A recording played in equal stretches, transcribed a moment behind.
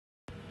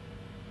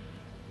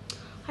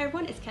Hi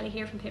everyone, it's Kelly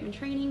here from Pitman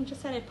Training.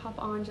 Just said I'd pop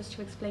on just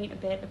to explain a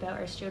bit about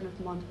our Student of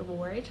the Month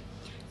award.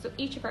 So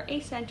each of our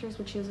 8 centres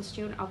would choose a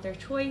student of their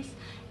choice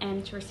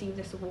to receive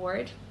this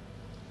award.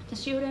 The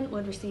student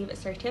would receive a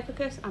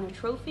certificate and a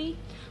trophy.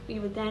 We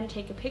would then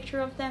take a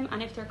picture of them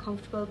and, if they're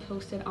comfortable,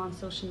 post it on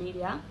social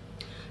media.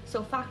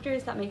 So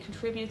factors that may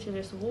contribute to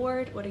this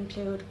award would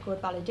include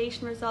good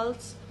validation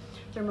results,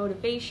 their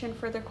motivation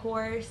for their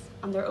course,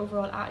 and their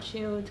overall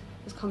attitude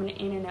was coming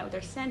in and out of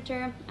their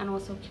centre, and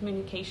also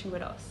communication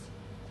with us.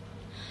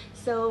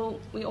 So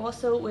we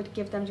also would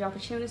give them the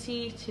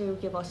opportunity to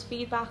give us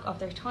feedback of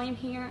their time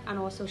here and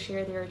also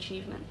share their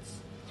achievements.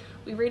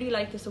 We really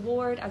like this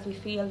award as we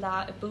feel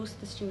that it boosts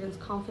the students'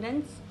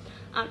 confidence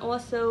and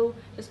also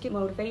just give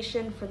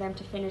motivation for them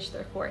to finish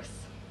their course.